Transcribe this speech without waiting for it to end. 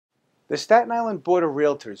The Staten Island Board of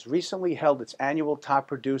Realtors recently held its annual Top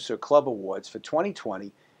Producer Club Awards for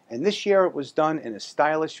 2020, and this year it was done in a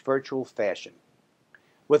stylish virtual fashion.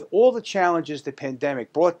 With all the challenges the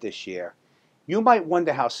pandemic brought this year, you might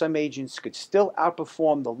wonder how some agents could still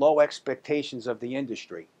outperform the low expectations of the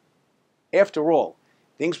industry. After all,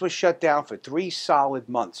 things were shut down for 3 solid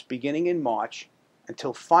months beginning in March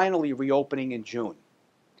until finally reopening in June.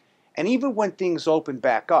 And even when things opened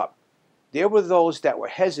back up, there were those that were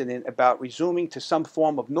hesitant about resuming to some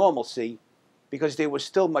form of normalcy because there was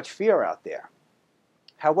still much fear out there.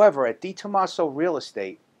 However, at DiTomaso Real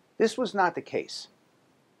Estate, this was not the case.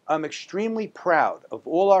 I'm extremely proud of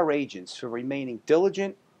all our agents for remaining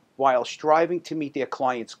diligent while striving to meet their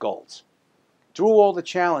clients' goals. Through all the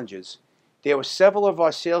challenges, there were several of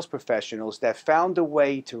our sales professionals that found a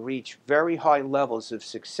way to reach very high levels of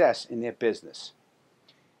success in their business.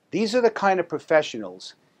 These are the kind of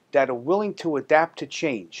professionals that are willing to adapt to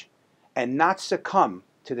change and not succumb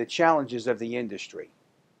to the challenges of the industry.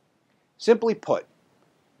 Simply put,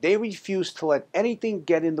 they refuse to let anything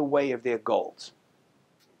get in the way of their goals.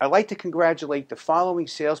 I'd like to congratulate the following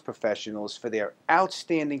sales professionals for their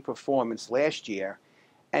outstanding performance last year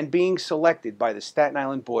and being selected by the Staten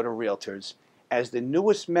Island Board of Realtors as the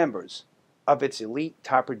newest members of its elite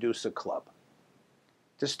Top Producer Club.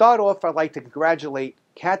 To start off, I'd like to congratulate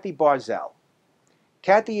Kathy Barzell.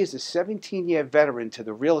 Kathy is a 17-year veteran to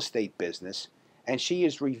the real estate business, and she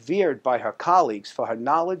is revered by her colleagues for her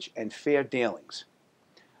knowledge and fair dealings.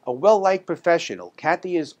 A well-liked professional,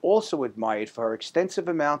 Kathy is also admired for her extensive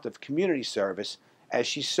amount of community service as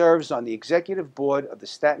she serves on the executive board of the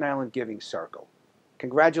Staten Island Giving Circle.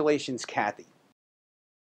 Congratulations, Kathy.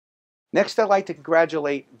 Next, I'd like to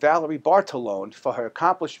congratulate Valerie Bartolone for her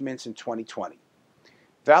accomplishments in 2020.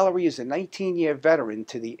 Valerie is a 19-year veteran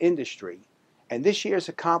to the industry, and this year's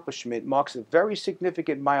accomplishment marks a very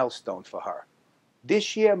significant milestone for her.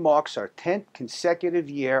 This year marks her 10th consecutive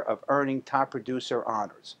year of earning Top Producer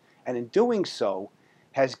honors, and in doing so,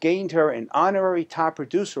 has gained her an honorary Top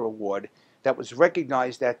Producer award that was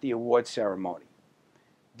recognized at the award ceremony.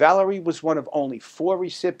 Valerie was one of only 4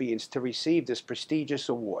 recipients to receive this prestigious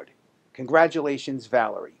award. Congratulations,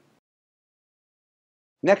 Valerie.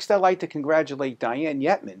 Next, I'd like to congratulate Diane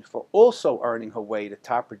Yetman for also earning her way to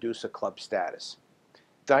Top Producer Club status.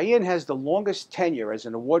 Diane has the longest tenure as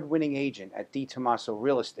an award-winning agent at DiTomaso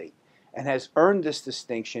Real Estate and has earned this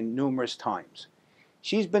distinction numerous times.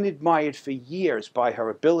 She's been admired for years by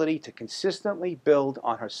her ability to consistently build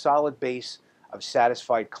on her solid base of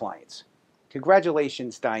satisfied clients.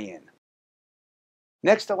 Congratulations, Diane.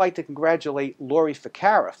 Next, I'd like to congratulate Lori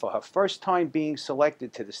Ficara for her first time being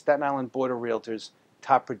selected to the Staten Island Board of Realtors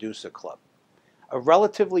Top Producer Club. A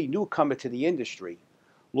relatively newcomer to the industry,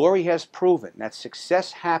 Lori has proven that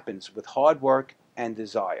success happens with hard work and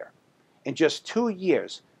desire. In just 2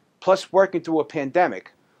 years, plus working through a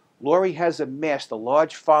pandemic, Lori has amassed a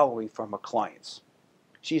large following from her clients.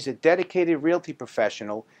 She's a dedicated realty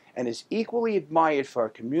professional and is equally admired for her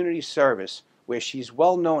community service, where she's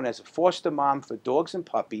well known as a foster mom for dogs and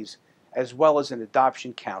puppies, as well as an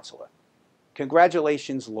adoption counselor.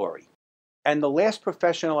 Congratulations, Lori. And the last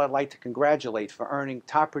professional I'd like to congratulate for earning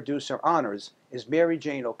Top Producer honors is Mary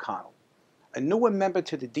Jane O'Connell. A newer member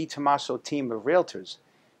to the DiTomaso team of realtors,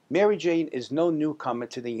 Mary Jane is no newcomer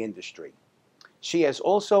to the industry. She has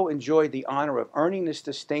also enjoyed the honor of earning this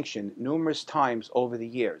distinction numerous times over the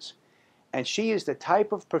years, and she is the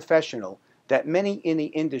type of professional that many in the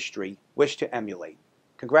industry wish to emulate.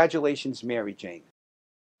 Congratulations, Mary Jane.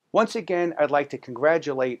 Once again, I'd like to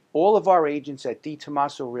congratulate all of our agents at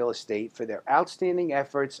DiTomaso Real Estate for their outstanding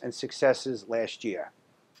efforts and successes last year.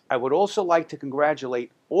 I would also like to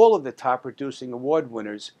congratulate all of the top producing award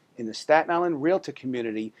winners in the Staten Island Realtor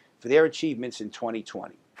community for their achievements in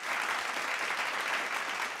 2020.